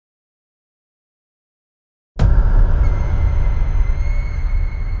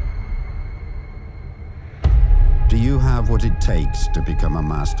have what it takes to become a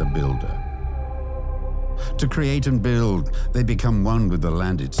master builder. To create and build, they become one with the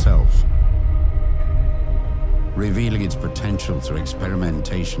land itself, revealing its potential through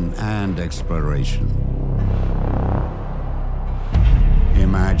experimentation and exploration.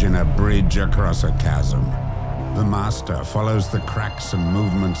 Imagine a bridge across a chasm. The master follows the cracks and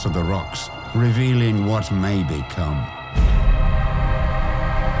movements of the rocks, revealing what may become.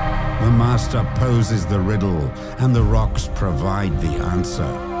 The master poses the riddle, and the rocks provide the answer.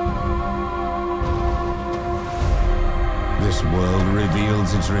 This world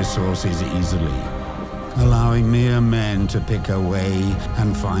reveals its resources easily, allowing mere men to pick a way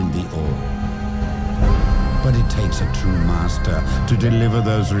and find the ore. But it takes a true master to deliver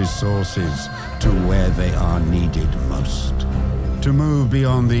those resources to where they are needed most. To move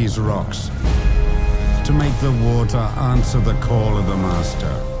beyond these rocks, to make the water answer the call of the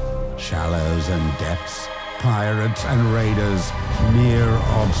master. Shallows and depths, pirates and raiders, mere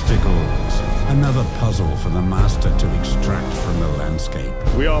obstacles. Another puzzle for the master to extract from the landscape.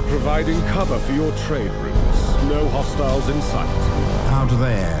 We are providing cover for your trade routes. No hostiles in sight. Out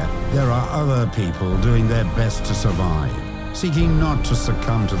there are other people doing their best to survive, seeking not to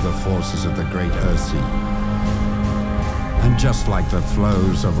succumb to the forces of the Great Ursee. And just like the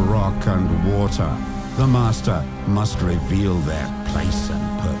flows of rock and water, the master must reveal their place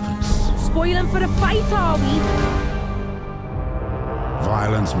and purpose. Spoiling for the fight, are we?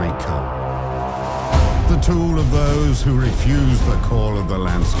 Violence may come. The tool of those who refuse the call of the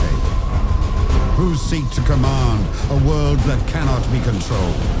landscape, who seek to command a world that cannot be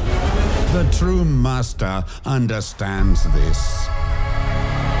controlled. The true master understands this.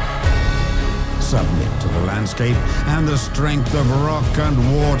 Submit to the landscape, and the strength of rock and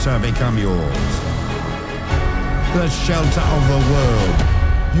water become yours. The shelter of the world,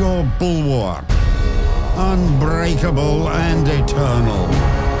 your bulwark, unbreakable and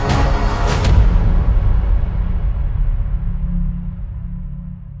eternal.